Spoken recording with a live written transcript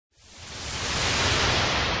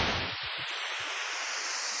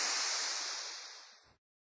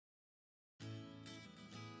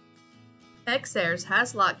Xair's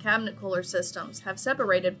Haslock cabinet cooler systems have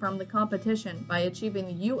separated from the competition by achieving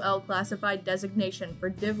the UL classified designation for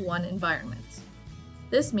Div 1 environments.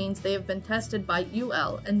 This means they have been tested by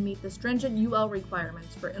UL and meet the stringent UL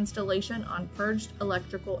requirements for installation on purged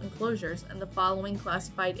electrical enclosures in the following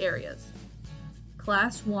classified areas: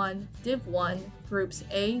 Class 1, Div 1, Groups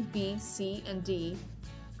A, B, C, and D,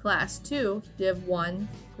 Class 2, Div 1,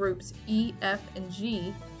 Groups E, F, and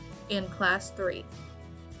G, and Class 3.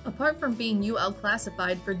 Apart from being UL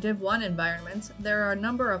classified for Div 1 environments, there are a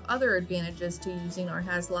number of other advantages to using our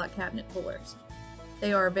Haslock cabinet coolers.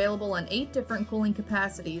 They are available in 8 different cooling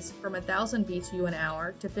capacities from 1000 BTU an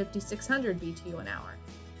hour to 5600 BTU an hour.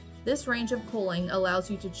 This range of cooling allows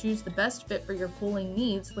you to choose the best fit for your cooling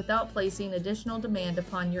needs without placing additional demand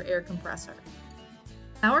upon your air compressor.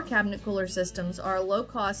 Our cabinet cooler systems are a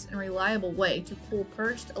low-cost and reliable way to cool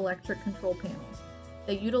purged electric control panels.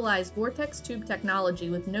 They utilize vortex tube technology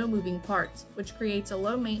with no moving parts, which creates a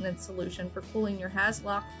low-maintenance solution for cooling your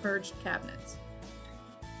Haslock purged cabinets.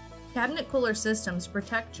 Cabinet cooler systems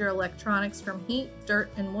protect your electronics from heat, dirt,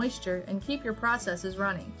 and moisture and keep your processes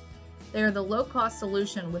running. They are the low-cost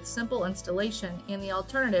solution with simple installation and the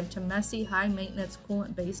alternative to messy, high-maintenance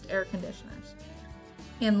coolant-based air conditioners.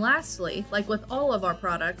 And lastly, like with all of our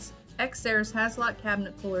products, Xair's Haslock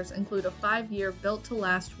cabinet coolers include a 5-year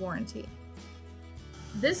built-to-last warranty.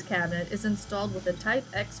 This cabinet is installed with a Type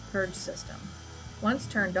X purge system. Once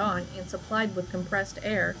turned on and supplied with compressed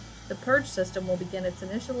air, the purge system will begin its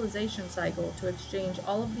initialization cycle to exchange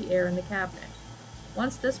all of the air in the cabinet.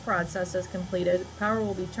 Once this process is completed, power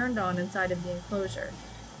will be turned on inside of the enclosure.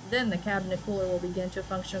 Then the cabinet cooler will begin to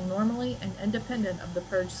function normally and independent of the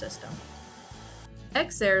purge system.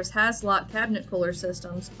 Xair's Haslock cabinet cooler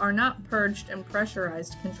systems are not purged and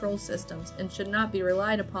pressurized control systems and should not be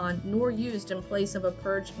relied upon nor used in place of a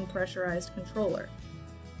purged and pressurized controller.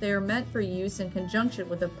 They are meant for use in conjunction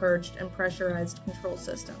with a purged and pressurized control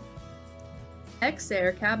system.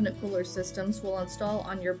 Xair cabinet cooler systems will install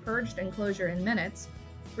on your purged enclosure in minutes,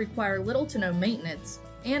 require little to no maintenance,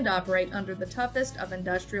 and operate under the toughest of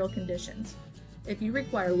industrial conditions. If you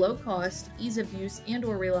require low cost, ease of use,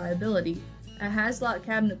 and/or reliability, a Haslock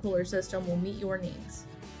cabinet cooler system will meet your needs.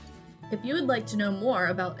 If you would like to know more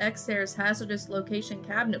about Xair's hazardous location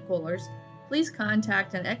cabinet coolers, please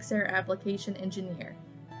contact an Xair application engineer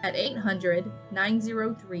at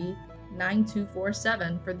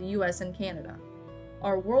 800-903-9247 for the US and Canada.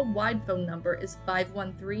 Our worldwide phone number is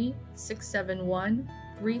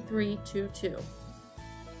 513-671-3322.